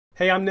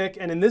Hey, I'm Nick,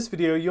 and in this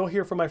video, you'll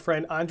hear from my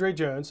friend Andrae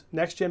Jones,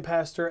 NextGen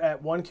Pastor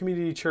at One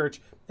Community Church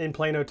in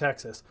Plano,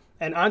 Texas.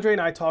 And Andrae and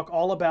I talk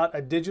all about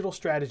a digital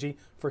strategy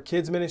for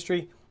kids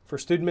ministry, for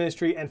student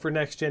ministry, and for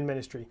NextGen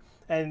ministry.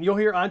 And you'll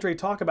hear Andrae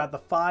talk about the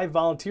 5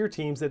 volunteer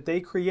teams that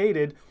they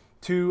created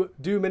to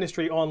do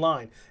ministry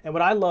online. And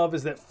what I love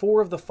is that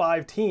 4 of the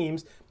 5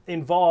 teams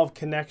involve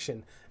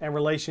connection and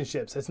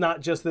relationships. It's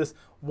not just this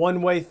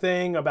one-way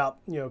thing about,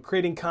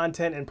 creating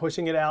content and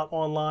pushing it out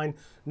online.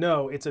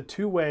 No, it's a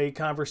two-way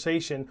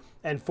conversation,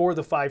 and 4 of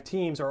the 5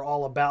 teams are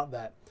all about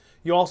that.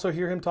 You also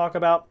hear him talk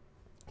about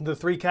the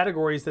 3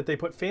 categories that they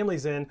put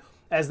families in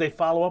as they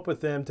follow up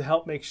with them to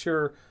help make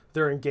sure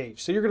they're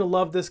engaged. So you're going to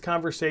love this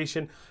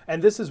conversation,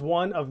 and this is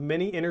one of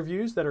many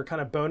interviews that are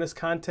kind of bonus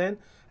content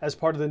as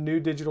part of the new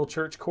digital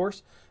church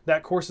course.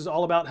 That course is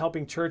all about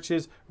helping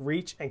churches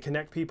reach and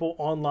connect people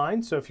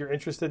online. So if you're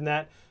interested in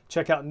that,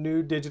 check out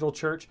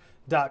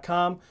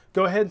newdigitalchurch.com.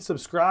 Go ahead and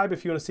subscribe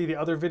if you want to see the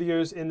other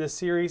videos in this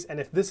series, and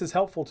if this is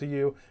helpful to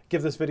you,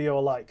 give this video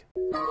a like.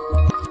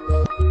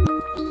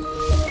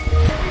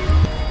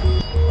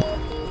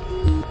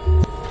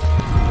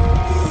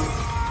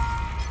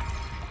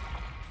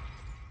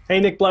 Hey,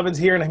 Nick Blevins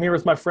here, and I'm here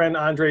with my friend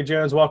Andrae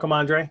Jones. Welcome,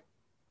 Andrae.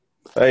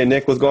 Hey,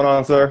 Nick, what's going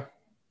on, sir?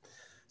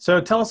 So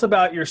tell us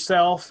about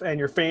yourself and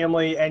your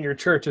family and your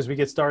church as we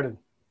get started.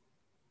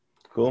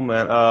 Cool,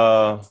 man.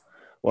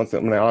 Once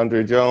again, I'm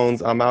Andrae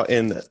Jones. I'm out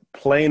in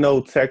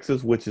Plano,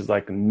 Texas, which is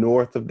like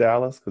north of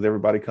Dallas, because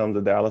everybody comes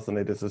to Dallas and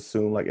they just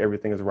assume like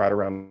everything is right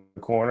around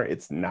the corner.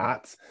 It's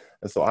not.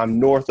 And so I'm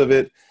north of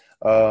it.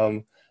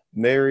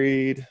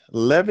 Married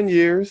 11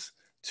 years,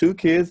 2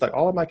 kids. Like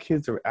all of my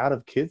kids are out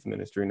of kids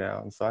ministry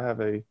now. And so I have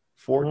a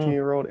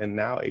 14-year-old and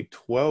now a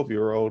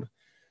 12-year-old.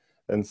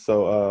 And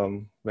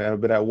so, man,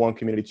 I've been at One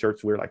Community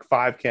Church. We're like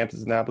 5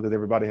 campuses now because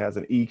everybody has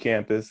an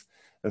e-campus.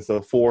 And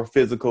so 4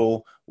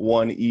 physical,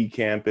 1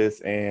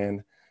 e-campus,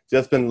 and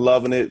just been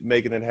loving it,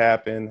 making it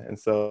happen. And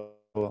so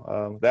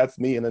that's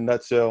me in a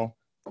nutshell,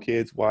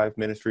 kids, wife,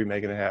 ministry,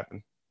 making it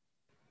happen.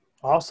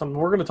 Awesome.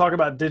 We're going to talk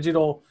about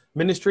digital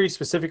ministry,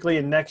 specifically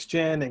in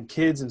NextGen and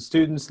kids and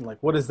students, and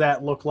like, what does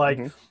that look like?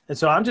 And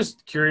so I'm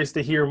just curious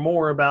to hear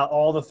more about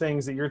all the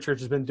things that your church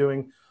has been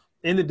doing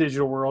in the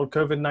digital world.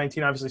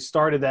 COVID-19 obviously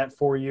started that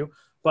for you,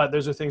 but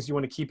those are things you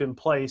want to keep in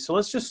place. So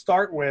let's just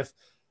start with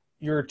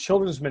your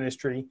children's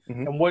ministry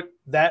and what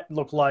that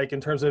looked like in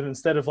terms of,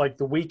 instead of like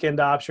the weekend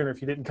option, or if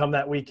you didn't come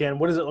that weekend,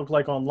 what does it look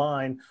like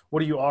online?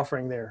 What are you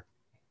offering there?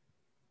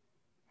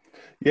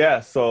 Yeah,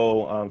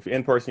 so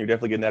in person, you're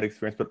definitely getting that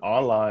experience, but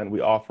online,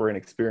 we offer an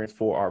experience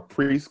for our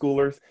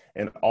preschoolers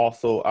and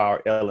also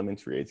our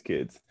elementary age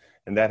kids.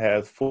 And that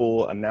has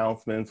full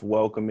announcements,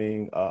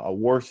 welcoming, a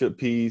worship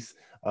piece,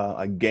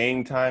 a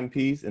game time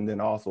piece, and then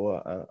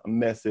also a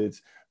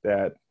message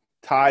that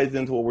ties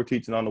into what we're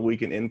teaching on the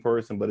weekend in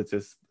person, but it's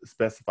just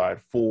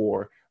specified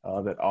for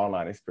that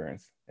online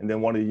experience. And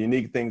then one of the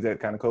unique things that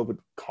kind of COVID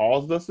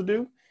caused us to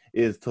do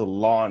is to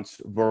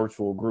launch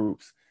virtual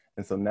groups.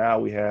 And so now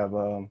we have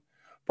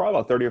probably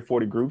about 30 or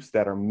 40 groups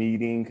that are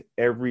meeting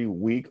every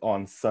week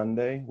on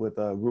Sunday with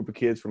a group of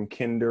kids from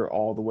kinder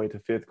all the way to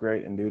 5th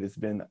grade. And dude, it's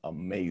been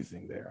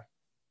amazing there.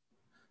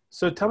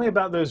 So tell me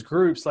about those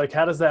groups. Like,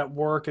 how does that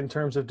work in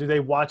terms of, do they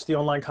watch the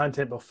online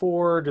content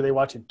before? Do they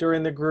watch it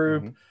during the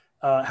group?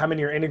 How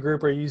many are in a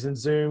group? Are you using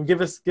Zoom?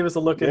 Give us a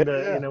look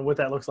into what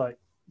that looks like.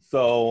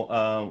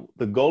 So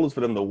the goal is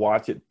for them to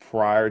watch it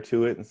prior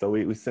to it. And so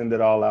we send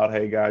it all out.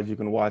 Hey guys, you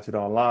can watch it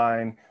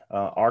online.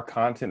 Our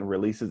content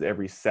releases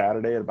every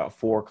Saturday at about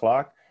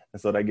 4:00.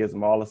 And so that gives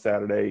them all a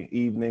Saturday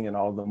evening and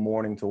all the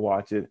morning to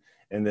watch it.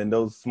 And then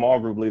those small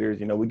group leaders,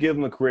 we give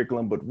them a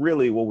curriculum, but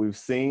really what we've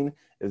seen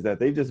is that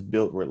they just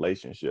built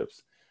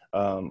relationships.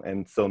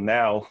 And so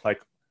now,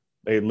 like,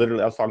 I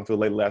was talking to a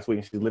lady last week,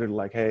 and she's literally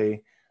like,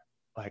 hey,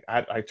 like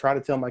I try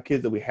to tell my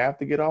kids that we have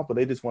to get off, but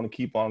they just want to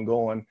keep on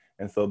going.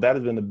 And so that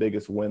has been the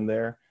biggest win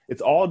there.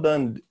 It's all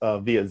done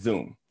via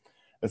Zoom.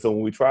 And so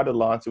when we tried to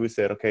launch it, we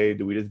said, okay,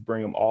 do we just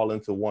bring them all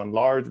into one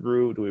large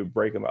group? Do we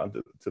break them out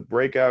to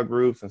breakout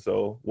groups? And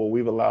so what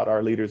we've allowed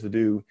our leaders to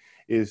do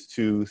is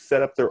to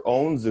set up their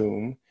own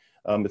Zoom.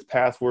 It's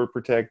password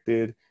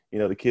protected.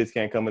 The kids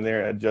can't come in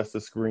there and adjust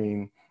the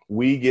screen.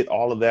 We get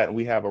all of that, and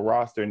we have a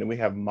roster, and then we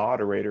have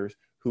moderators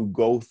who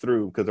go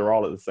through, because they're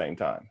all at the same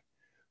time.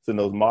 So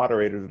those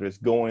moderators are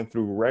just going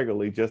through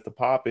regularly just to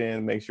pop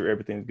in, make sure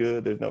everything's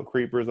good. There's no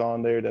creepers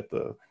on there, that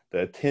the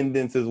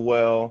attendance is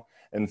well.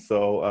 And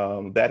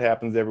so that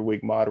happens every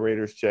week.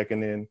 Moderators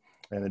checking in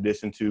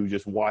addition to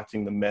just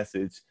watching the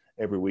message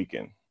every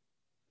weekend.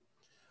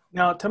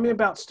 Now, tell me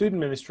about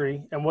student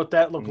ministry and what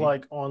that looked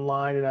like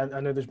online. And I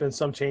know there's been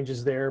some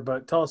changes there,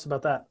 but tell us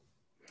about that.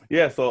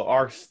 Yeah, so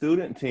our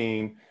student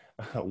team,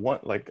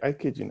 I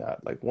kid you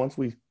not, like once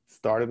we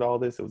started all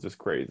this, it was just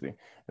crazy.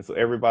 And so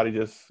everybody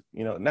just,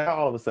 now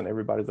all of a sudden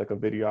everybody's like a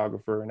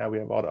videographer, and now we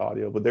have all the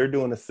audio, but they're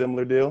doing a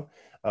similar deal.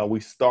 We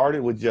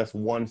started with just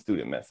one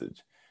student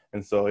message.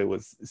 And so it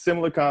was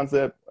similar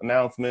concept,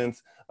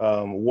 announcements,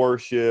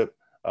 worship,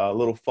 a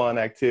little fun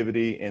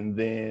activity, and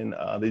then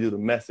they do the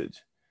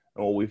message.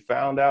 And what we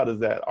found out is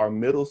that our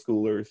middle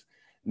schoolers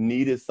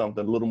needed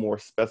something a little more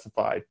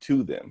specified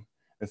to them.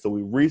 And so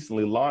we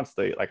recently launched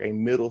a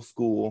middle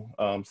school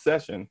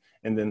session,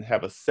 and then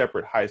have a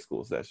separate high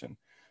school session.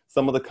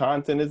 Some of the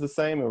content is the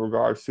same in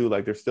regards to,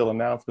 like, there's still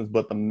announcements,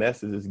 but the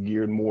message is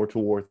geared more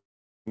towards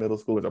middle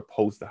schoolers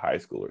opposed to high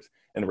schoolers.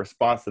 And the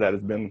response to that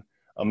has been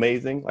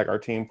amazing. Like, our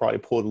team probably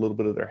pulled a little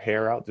bit of their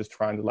hair out just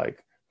trying to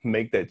like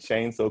make that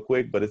change so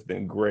quick, but it's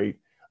been great.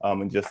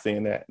 And just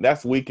seeing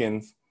that's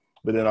weekends.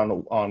 But then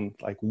on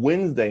like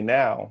Wednesday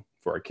now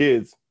for our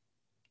kids,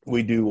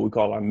 we do what we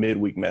call our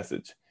midweek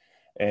message.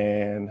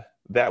 And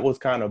that was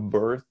kind of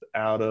birthed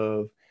out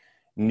of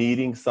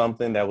needing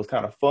something that was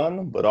kind of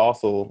fun, but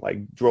also like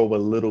drove a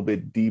little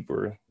bit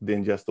deeper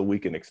than just the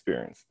weekend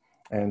experience.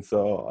 And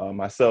so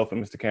myself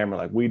and Mr. Cameron,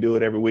 like, we do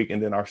it every week.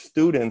 And then our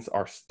students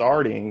are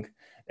starting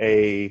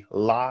a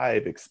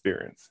live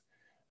experience.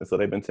 And so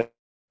they've been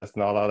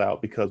testing all that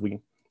out because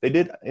they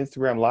did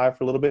Instagram live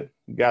for a little bit,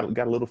 got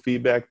a little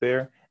feedback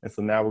there. And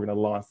so now we're going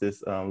to launch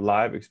this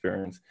live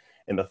experience.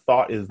 And the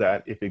thought is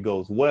that if it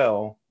goes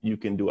well, you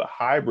can do a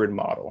hybrid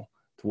model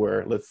to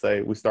where, let's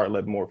say, we start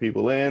letting more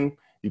people in.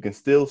 You can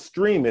still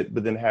stream it,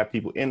 but then have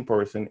people in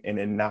person and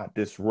then not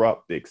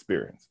disrupt the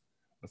experience.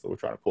 And so we're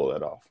trying to pull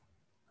that off.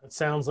 That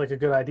sounds like a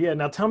good idea.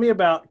 Now tell me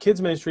about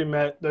kids ministry.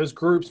 Those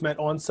groups met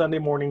on Sunday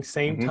morning,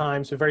 same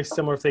time. So very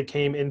similar if they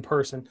came in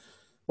person.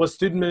 Was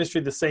student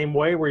ministry the same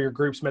way, where your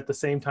groups met the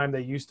same time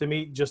they used to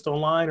meet, just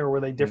online, or were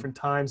they different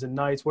times and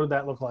nights? What did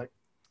that look like?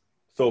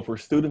 So for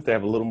students, they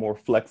have a little more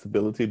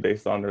flexibility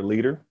based on their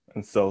leader.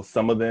 And so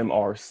some of them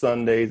are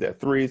Sundays at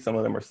 3, some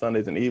of them are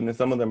Sundays in the evening,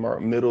 some of them are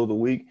middle of the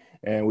week.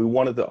 And we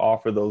wanted to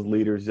offer those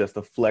leaders just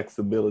the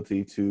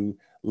flexibility to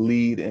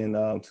lead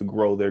and to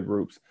grow their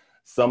groups.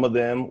 Some of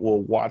them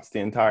will watch the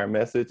entire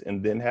message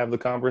and then have the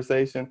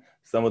conversation.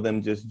 Some of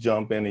them just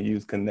jump in and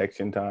use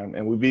connection time.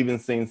 And we've even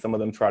seen some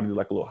of them try to do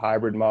like a little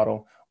hybrid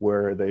model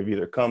where they've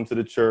either come to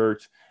the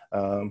church,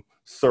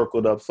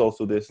 circled up,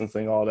 social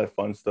distancing, all that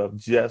fun stuff,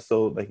 just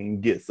so they can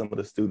get some of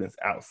the students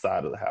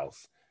outside of the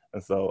house.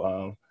 And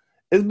so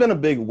it's been a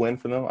big win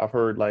for them. I've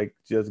heard like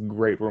just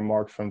great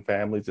remarks from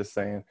families just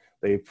saying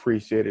they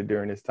appreciate it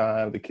during this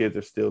time. The kids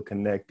are still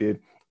connected,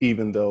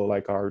 even though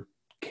like our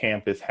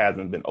campus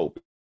hasn't been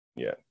open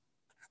yet.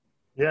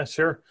 Yeah,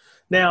 sure.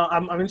 Now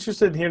I'm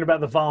interested in hearing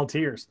about the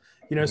volunteers.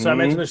 So I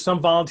mentioned there's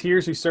some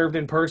volunteers who served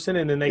in person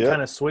and then they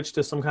kind of switched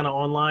to some kind of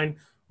online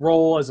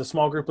role as a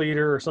small group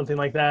leader or something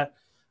like that.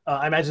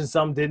 I imagine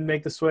some didn't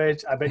make the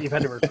switch. I bet you've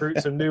had to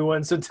recruit some new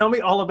ones. So tell me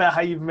all about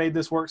how you've made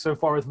this work so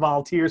far with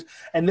volunteers,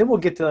 and then we'll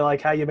get to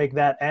like how you make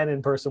that and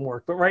in-person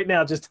work. But right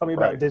now, just tell me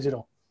about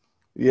digital.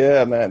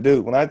 Yeah, man,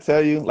 dude, when I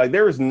tell you, like,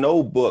 there is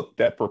no book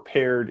that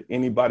prepared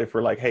anybody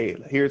for like, hey,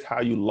 here's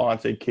how you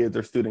launch a kids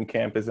or student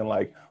campus in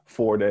like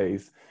 4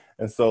 days.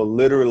 And so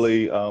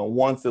literally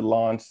once it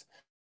launched,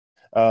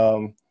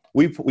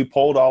 we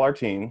polled all our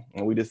team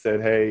and we just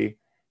said, hey,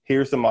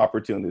 here's some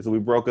opportunities. So we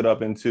broke it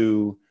up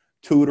into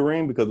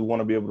tutoring because we want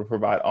to be able to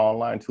provide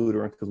online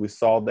tutoring because we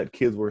saw that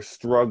kids were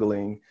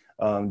struggling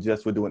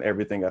just with doing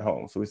everything at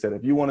home. So we said,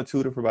 if you want to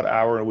tutor for about an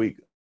hour a week,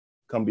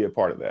 come be a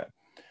part of that.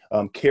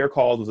 Care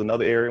calls was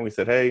another area. And we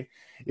said, hey,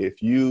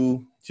 if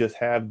you just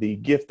have the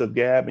gift of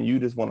gab and you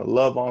just want to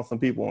love on some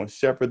people and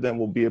shepherd them,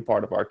 will be a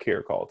part of our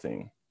care call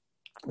team.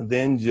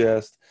 Then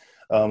just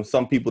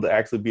some people to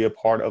actually be a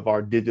part of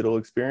our digital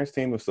experience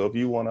team. So if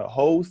you want to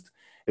host,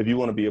 if you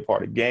want to be a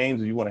part of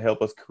games, if you want to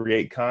help us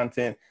create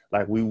content,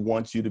 like, we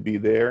want you to be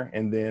there.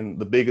 And then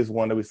the biggest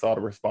one that we saw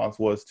the response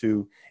was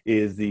to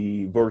is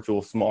the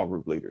virtual small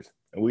group leaders.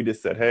 And we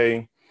just said,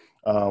 hey,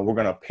 we're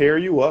going to pair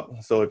you up.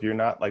 So if you're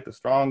not like the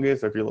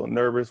strongest, or if you're a little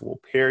nervous, we'll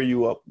pair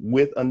you up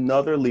with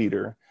another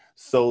leader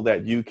so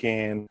that you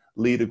can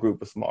lead a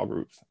group of small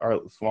groups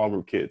or small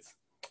group kids.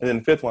 And then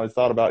the fifth one I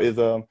thought about is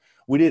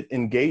we did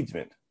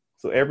engagement.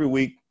 So every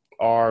week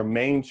our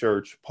main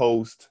church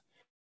posts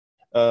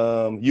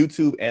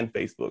YouTube and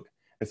Facebook.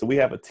 And so we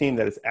have a team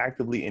that is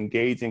actively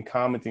engaging,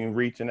 commenting,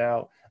 reaching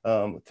out.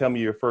 Tell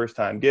me your first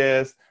time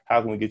guest.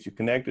 How can we get you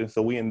connected? And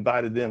so we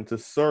invited them to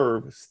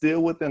serve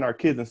still within our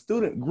kids and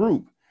student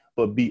group,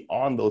 but be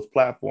on those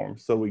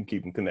platforms so we can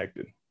keep them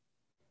connected.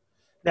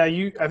 Now,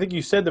 I think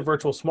you said the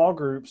virtual small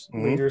groups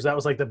leaders, that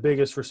was like the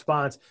biggest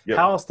response. Yep.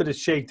 How else did it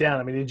shake down?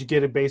 I mean, did you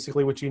get it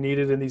basically what you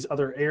needed in these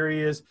other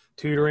areas?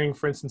 Tutoring,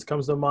 for instance,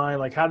 comes to mind.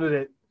 Like, how did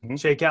it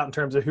shake out in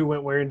terms of who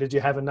went where, and did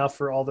you have enough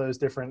for all those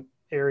different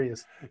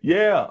areas?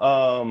 Yeah.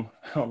 I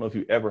don't know if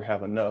you ever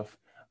have enough.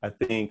 I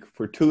think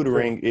for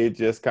tutoring, it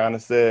just kind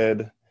of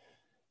said,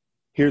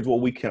 here's what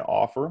we can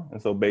offer.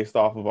 And so based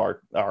off of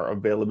our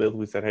availability,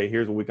 we said, hey,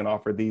 here's what we can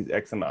offer these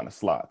X amount of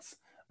slots.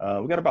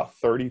 We got about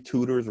 30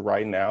 tutors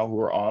right now who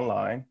are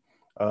online.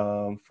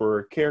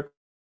 For care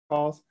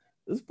calls,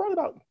 there's probably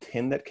about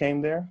 10 that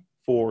came there.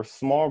 For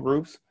small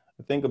groups,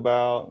 I think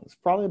it's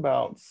probably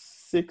about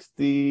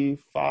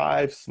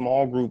 65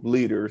 small group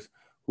leaders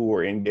who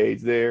are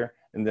engaged there.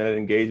 And that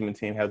engagement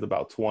team has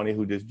about 20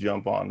 who just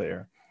jump on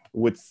there,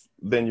 which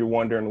then you're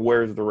wondering,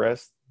 where's the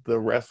rest? The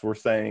rest were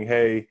saying,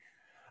 hey,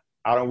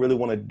 I don't really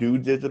want to do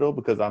digital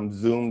because I'm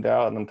zoomed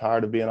out and I'm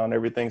tired of being on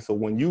everything. So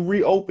when you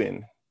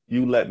reopen,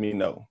 you let me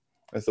know.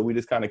 And so we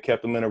just kind of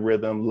kept them in a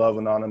rhythm,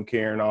 loving on them,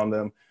 caring on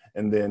them.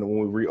 And then when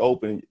we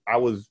reopened, I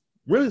was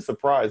really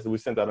surprised that we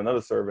sent out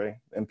another survey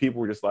and people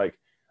were just like,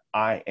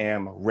 I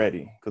am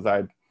ready. Because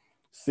I'd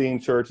seen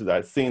churches,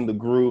 I'd seen the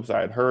groups,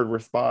 I had heard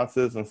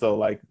responses. And so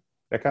like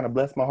that kind of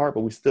blessed my heart,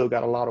 but we still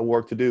got a lot of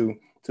work to do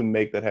to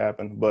make that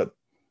happen. But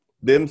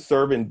them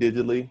serving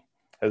digitally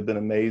has been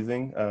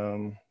amazing.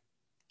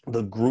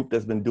 The group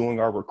that's been doing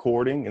our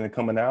recording and then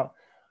coming out,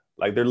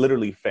 like they're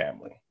literally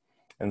family.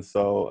 And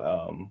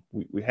so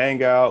we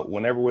hang out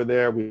whenever we're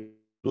there, we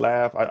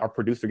laugh. Our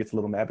producer gets a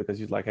little mad because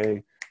she's like,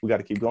 hey, we got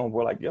to keep going.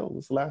 We're like, yo,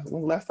 when's the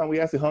last time we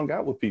actually hung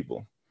out with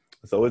people?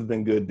 So it's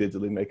been good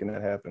digitally making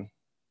that happen.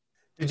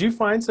 Did you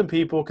find some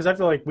people, because I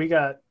feel like we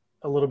got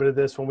a little bit of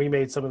this when we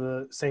made some of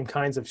the same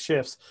kinds of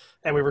shifts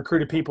and we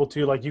recruited people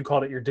to, like you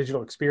called it, your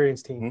digital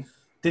experience team. Mm-hmm.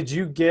 Did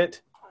you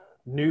get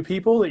new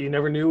people that you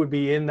never knew would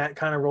be in that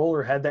kind of role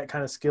or had that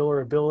kind of skill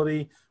or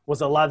ability?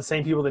 Was it a lot of the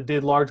same people that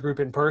did large group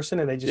in person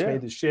and they just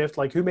made the shift?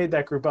 Like who made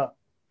that group up?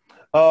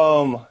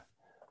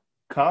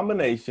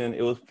 Combination.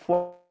 It was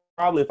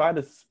probably, if I had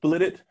to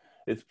split it,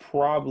 it's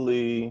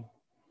probably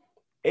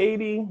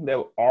 80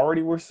 that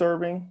already were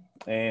serving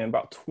and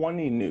about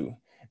 20 new.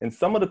 And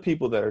some of the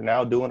people that are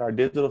now doing our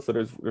digital, so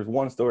there's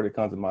one story that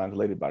comes to mind, a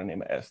lady by the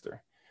name of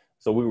Esther.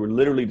 So we were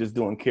literally just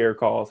doing care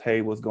calls.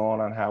 Hey, what's going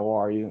on? How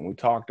are you? And we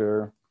talked to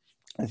her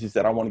and she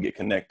said, I want to get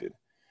connected.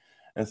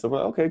 And so we're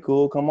like, okay,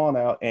 cool, come on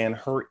out. And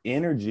her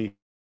energy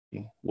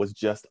was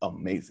just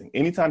amazing.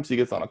 Anytime she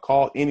gets on a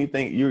call,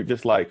 anything, you're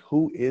just like,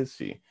 who is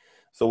she?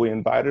 So we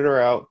invited her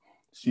out.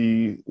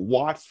 She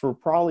watched for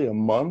probably a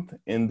month,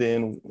 and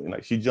then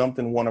like she jumped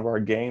in one of our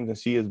games, and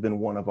she has been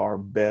one of our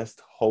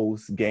best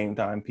host game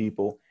time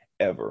people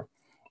ever.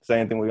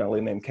 Same thing, we got a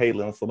lady named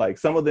Caitlin. So like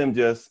some of them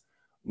just,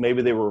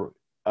 maybe they were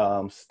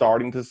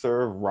starting to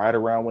serve right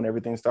around when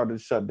everything started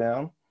to shut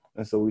down.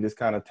 And so we just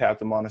kind of tapped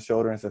them on the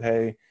shoulder and said,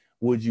 hey,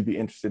 would you be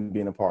interested in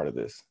being a part of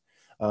this?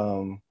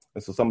 And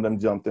so some of them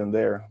jumped in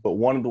there. But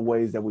one of the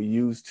ways that we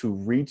use to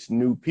reach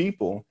new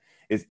people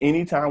is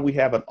anytime we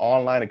have an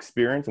online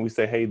experience and we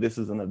say, hey, this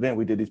is an event,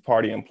 we did these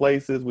party in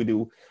places, we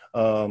do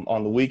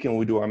on the weekend,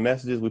 we do our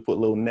messages, we put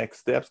little next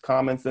steps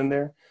comments in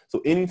there.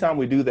 So anytime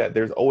we do that,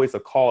 there's always a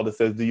call that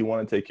says, do you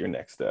want to take your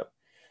next step?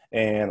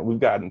 And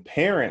we've gotten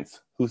parents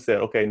who said,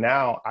 okay,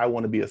 now I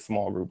want to be a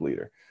small group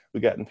leader.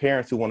 We've gotten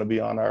parents who want to be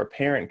on our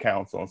parent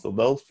council. And so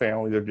those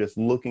families are just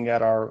looking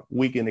at our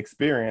weekend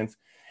experience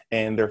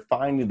and they're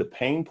finding the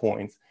pain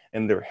points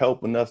and they're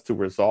helping us to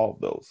resolve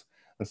those.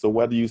 And so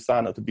whether you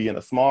sign up to be in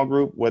a small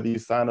group, whether you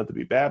sign up to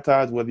be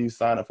baptized, whether you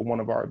sign up for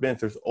one of our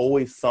events, there's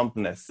always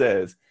something that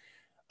says,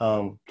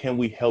 can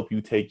we help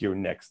you take your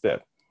next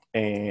step?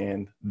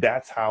 And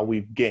that's how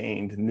we've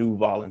gained new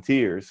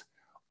volunteers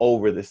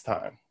over this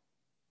time.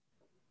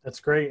 That's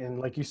great.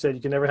 And like you said,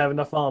 you can never have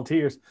enough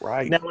volunteers.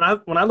 Right.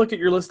 Now, when I look at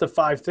your list of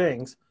 5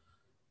 things,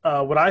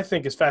 what I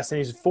think is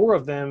fascinating is 4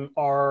 of them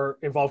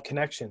involve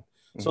connection.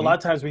 So a lot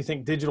of times we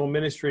think digital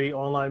ministry,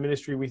 online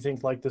ministry, we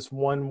think like this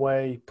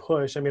one-way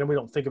push. I mean, we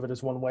don't think of it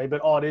as one way,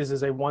 but all it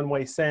is a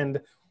one-way send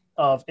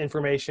of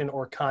information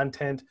or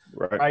content,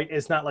 right?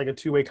 It's not like a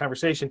two-way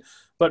conversation.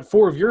 But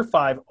 4 of your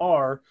 5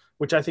 are,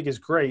 which I think is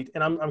great.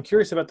 And I'm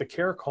curious about the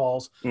care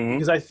calls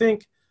because I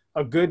think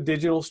a good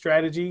digital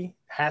strategy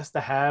has to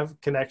have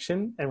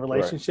connection and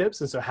relationships.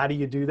 Right. And so how do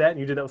you do that? And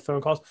you did that with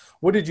phone calls.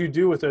 What did you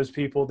do with those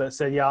people that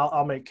said, yeah,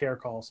 I'll make care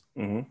calls?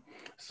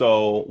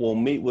 So we'll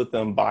meet with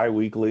them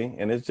bi-weekly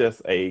and it's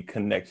just a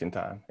connection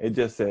time. It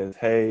just says,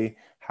 hey,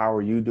 how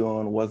are you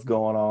doing? What's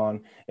going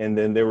on? And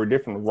then there were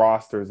different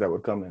rosters that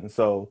would come in.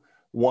 So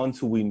ones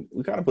who we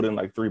kind of put in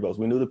like 3 boats.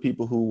 We knew the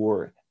people who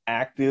were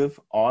active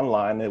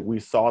online that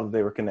we saw that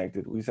they were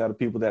connected. We saw the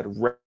people that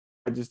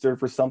registered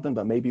for something,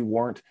 but maybe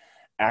weren't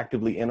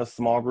actively in a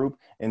small group.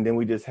 And then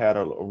we just had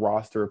a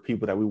roster of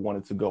people that we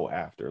wanted to go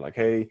after. Like,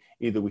 hey,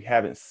 either we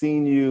haven't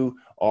seen you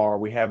or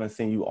we haven't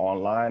seen you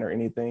online or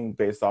anything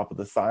based off of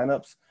the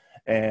signups.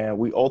 And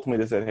we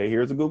ultimately just said, hey,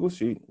 here's a Google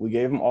sheet. We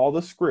gave them all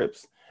the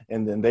scripts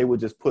and then they would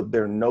just put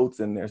their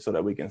notes in there so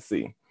that we can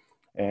see.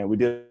 And we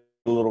did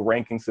a little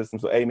ranking system.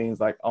 So A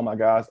means like, oh my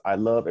gosh, I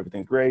love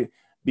everything's great.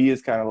 B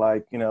is kind of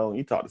like, you know,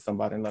 you talk to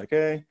somebody and like,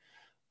 hey,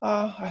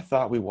 I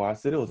thought we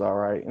watched it. It was all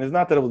right. And it's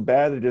not that it was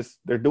bad.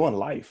 They're doing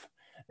life.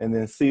 And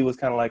then C was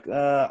kind of like,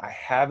 I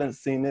haven't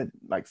seen it.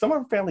 Like some of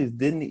our families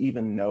didn't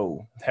even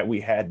know that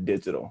we had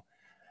digital.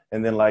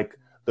 And then like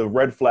the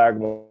red flag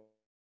ones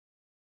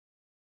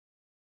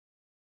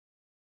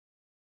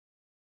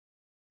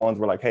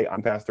were like, hey,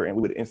 I'm pastor. And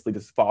we would instantly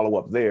just follow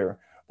up there.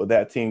 But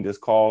that team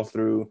just calls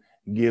through,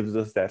 gives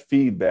us that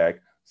feedback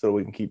so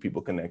we can keep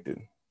people connected.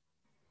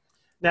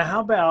 Now,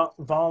 how about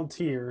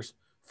volunteers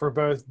for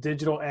both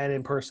digital and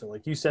in person?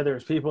 Like you said,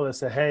 there's people that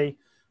said, hey,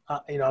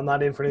 I'm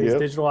not in for any of these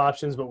digital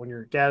options, but when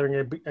you're gathering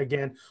it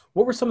again,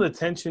 what were some of the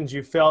tensions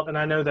you felt? And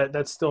I know that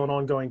that's still an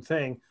ongoing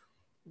thing,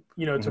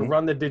 to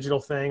run the digital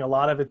thing, a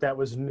lot of it that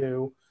was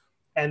new.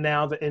 and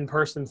now the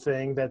in-person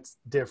thing that's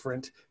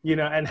different, you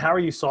know, and how are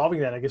you solving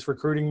that? I guess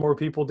recruiting more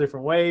people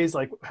different ways,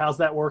 like how's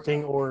that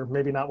working or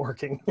maybe not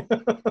working?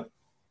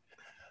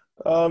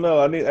 Oh no,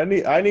 I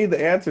need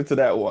the answer to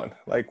that one.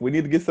 Like we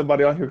need to get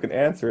somebody on here who can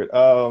answer it.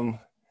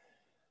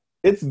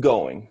 It's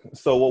going.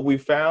 So what we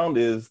found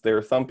is there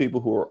are some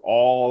people who are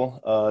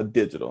all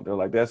digital. They're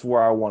like, that's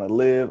where I want to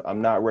live.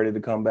 I'm not ready to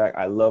come back.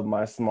 I love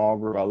my small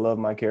group. I love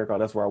my care call.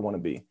 That's where I want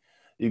to be.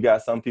 You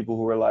got some people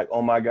who are like,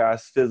 oh my gosh,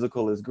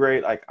 physical is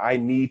great. Like I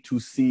need to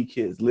see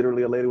kids.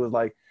 Literally, a lady was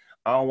like,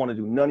 I don't want to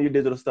do none of your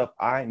digital stuff.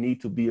 I need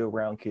to be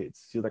around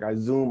kids. She's like, I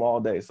Zoom all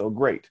day. So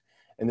great.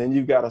 And then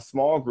you've got a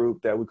small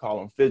group that we call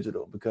them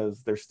phygital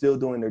because they're still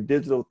doing their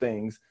digital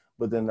things,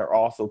 but then they're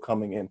also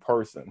coming in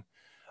person.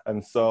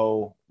 And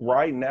so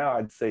right now,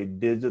 I'd say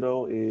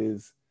digital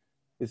is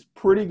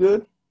pretty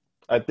good.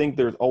 I think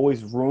there's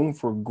always room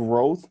for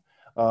growth,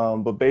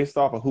 but based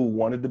off of who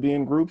wanted to be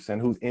in groups and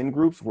who's in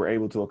groups, we're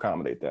able to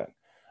accommodate that.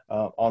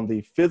 On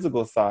the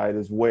physical side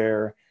is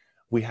where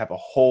we have a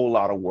whole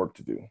lot of work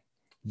to do,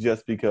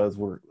 just because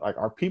we're like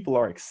our people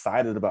are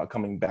excited about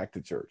coming back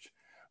to church,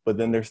 but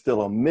then there's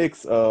still a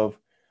mix of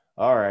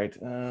all right,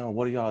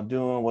 what are y'all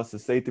doing? What's the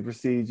safety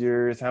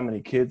procedures? How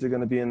many kids are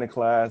going to be in the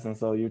class? And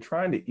so you're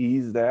trying to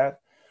ease that,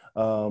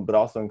 but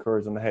also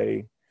encourage them,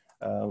 hey,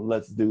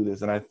 let's do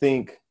this. And I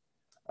think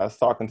I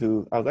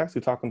was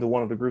actually talking to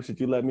one of the groups that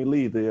you let me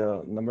lead,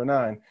 the number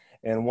 9.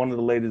 And one of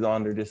the ladies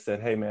on there just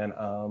said, hey, man,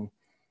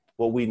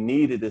 what we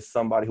needed is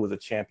somebody who was a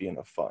champion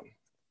of fun.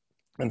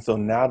 And so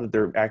now that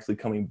they're actually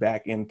coming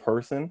back in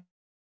person,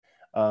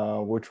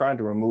 we're trying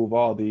to remove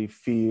all the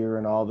fear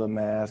and all the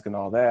mask and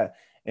all that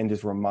and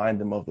just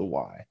remind them of the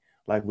why.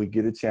 Like we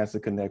get a chance to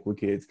connect with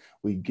kids.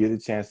 We get a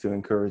chance to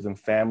encourage them.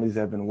 Families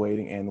have been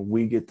waiting and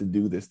we get to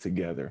do this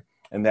together.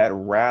 And that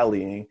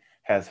rallying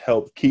has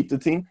helped keep the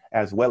team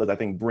as well as I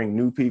think bring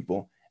new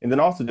people. And then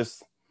also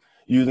just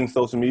using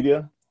social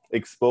media,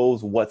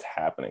 expose what's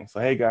happening. So,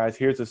 hey guys,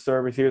 here's the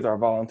service. Here's our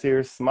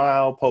volunteers.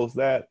 Smile, post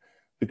that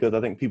because I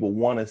think people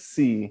want to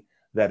see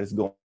that it's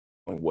going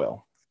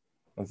well.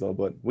 And so,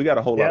 but we got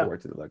a whole lot of Yeah,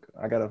 work to do. Like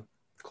I got to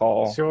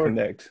call, sure.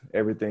 connect,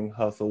 everything,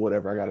 hustle,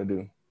 whatever I got to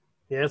do.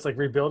 Yeah, it's like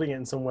rebuilding it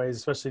in some ways,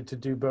 especially to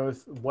do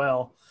both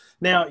well.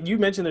 Now, you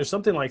mentioned there's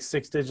something like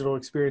 6 digital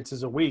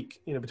experiences a week,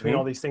 you know, between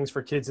all Mm-hmm. these things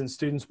for kids and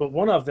students, but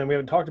one of them we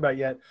haven't talked about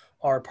yet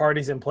are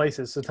parties and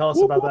places. So tell us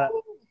Whoop, about that.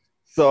 whoop.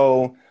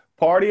 So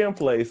party in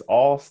place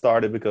all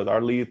started because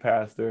our lead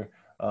pastor,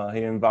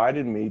 he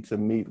invited me to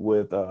meet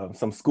with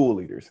some school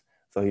leaders.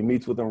 So he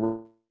meets with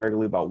them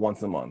regularly about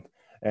once a month.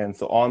 And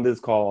so on this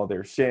call,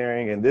 they're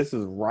sharing, and this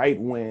is right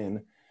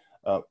when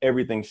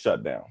everything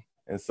shut down.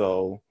 And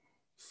so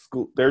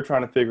school, they're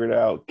trying to figure it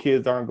out.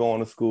 Kids aren't going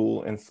to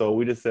school. And so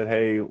we just said,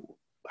 hey,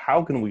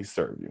 how can we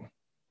serve you?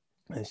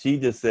 And she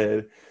just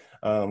said,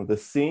 the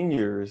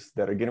seniors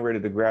that are getting ready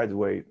to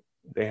graduate,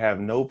 they have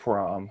no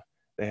prom,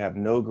 they have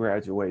no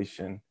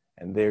graduation,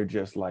 and they're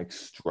just like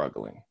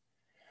struggling.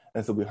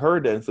 And so we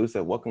heard that, and so we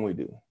said, what can we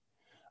do?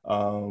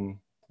 Um,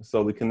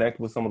 so we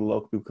connected with some of the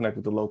local people, connected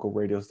with the local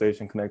radio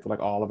station, connected with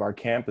like all of our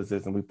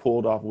campuses, and we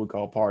pulled off what we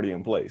call Party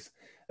in Place.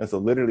 And so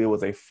literally it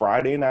was a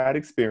Friday night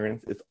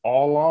experience. It's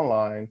all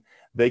online.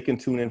 They can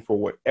tune in for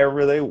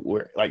whatever they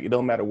were. Like it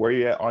don't matter where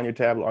you're at, on your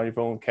tablet, on your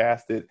phone,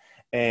 cast it.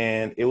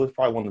 And it was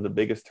probably one of the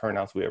biggest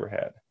turnouts we ever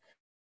had.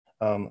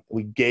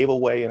 We gave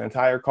away an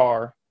entire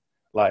car,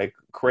 like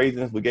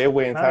craziness. We gave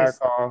away an entire Nice.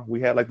 car. We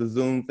had like the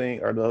Zoom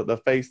thing or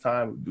the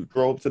FaceTime. We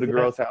drove to the Yeah.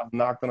 girl's house,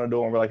 knocked on the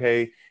door, and we're like,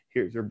 hey,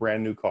 here's your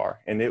brand new car.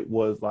 And it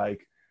was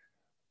like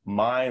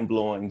mind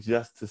blowing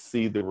just to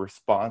see the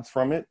response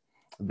from it,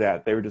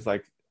 that they were just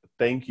like,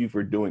 thank you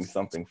for doing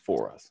something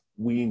for us.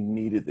 We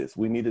needed this.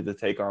 We needed to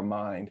take our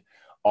mind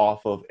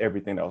off of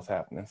everything that was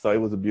happening. So it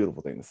was a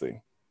beautiful thing to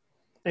see.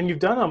 And you've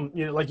done them,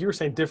 you know, like you were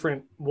saying,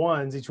 different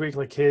ones each week,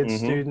 like kids,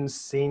 Mm-hmm. students,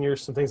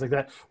 seniors, some things like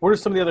that. What are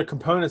some of the other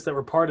components that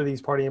were part of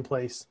these party in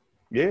place?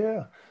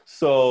 Yeah.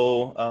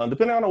 So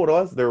depending on what it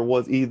was,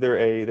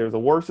 there's a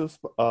worship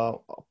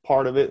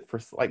part of it for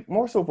like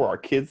more so for our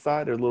kids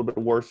side. There's a little bit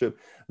of worship.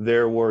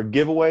 There were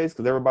giveaways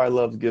because everybody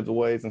loves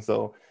giveaways, and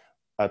so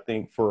I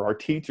think for our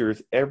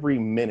teachers, every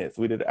minute,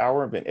 so we did an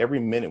hour event. Every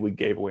minute we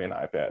gave away an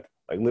iPad.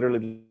 Like literally,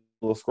 the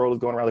little scroll is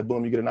going around. Like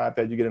boom, you get an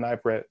iPad. You get an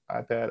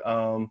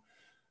iPad.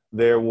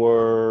 There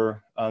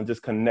were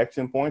just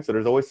connection points. So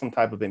there's always some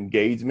type of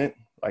engagement.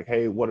 Like,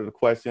 hey, what are the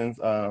questions?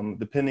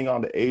 Depending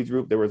on the age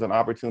group, there was an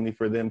opportunity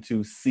for them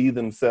to see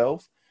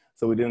themselves.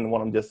 So we didn't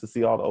want them just to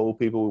see all the old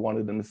people. We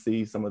wanted them to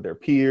see some of their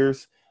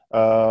peers.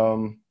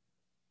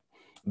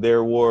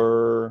 There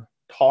were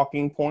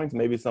talking points,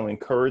 maybe some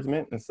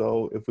encouragement. And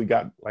so if we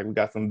got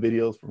some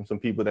videos from some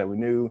people that we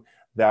knew,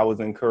 that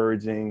was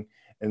encouraging.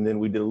 And then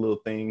we did a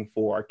little thing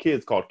for our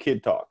kids called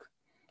Kid Talk.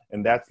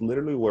 And that's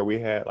literally where we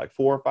had like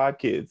 4 or 5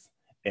 kids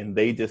and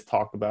they just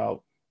talked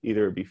about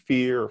either it be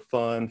fear or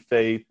fun,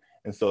 faith.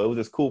 And so it was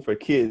just cool for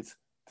kids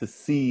to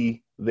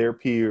see their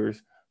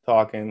peers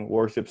talking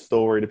worship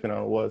story, depending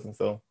on what it was. And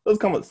so those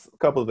come a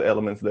couple of the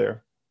elements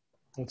there.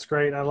 That's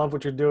great. I love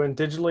what you're doing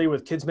digitally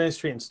with kids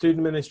ministry and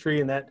student ministry,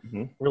 and that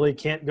Hmm. really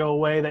can't go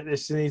away. That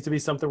this needs to be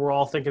something we're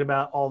all thinking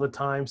about all the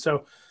time.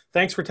 So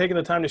thanks for taking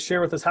the time to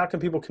share with us. How can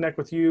people connect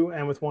with you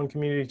and with One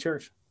Community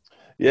Church?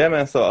 Yeah,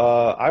 man.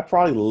 So I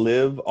probably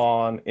live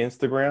on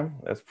Instagram.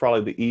 That's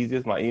probably the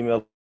easiest. My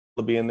email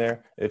will be in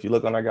there. If you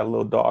look on, I got a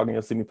little dog, and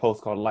you'll see me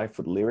post called Life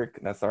with Lyric.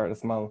 That's all right.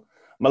 That's my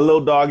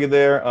little doggy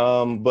there.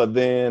 But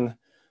then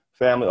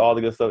family, all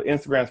the good stuff.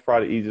 Instagram's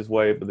probably the easiest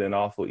way, but then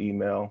also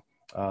email.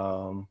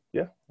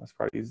 Yeah, that's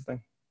probably the easiest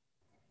thing.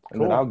 And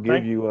then I'll Cool.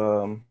 give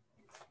you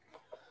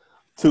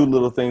two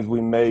little things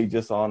we made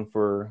just on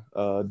for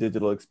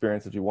digital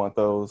experience if you want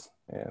those.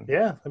 And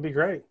Yeah, that'd be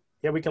great.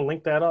 Yeah, we can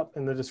link that up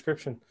in the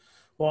description.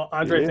 Well,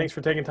 Andre, yeah, thanks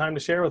for taking time to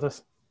share with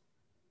us.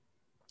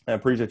 I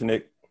appreciate you,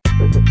 Nick.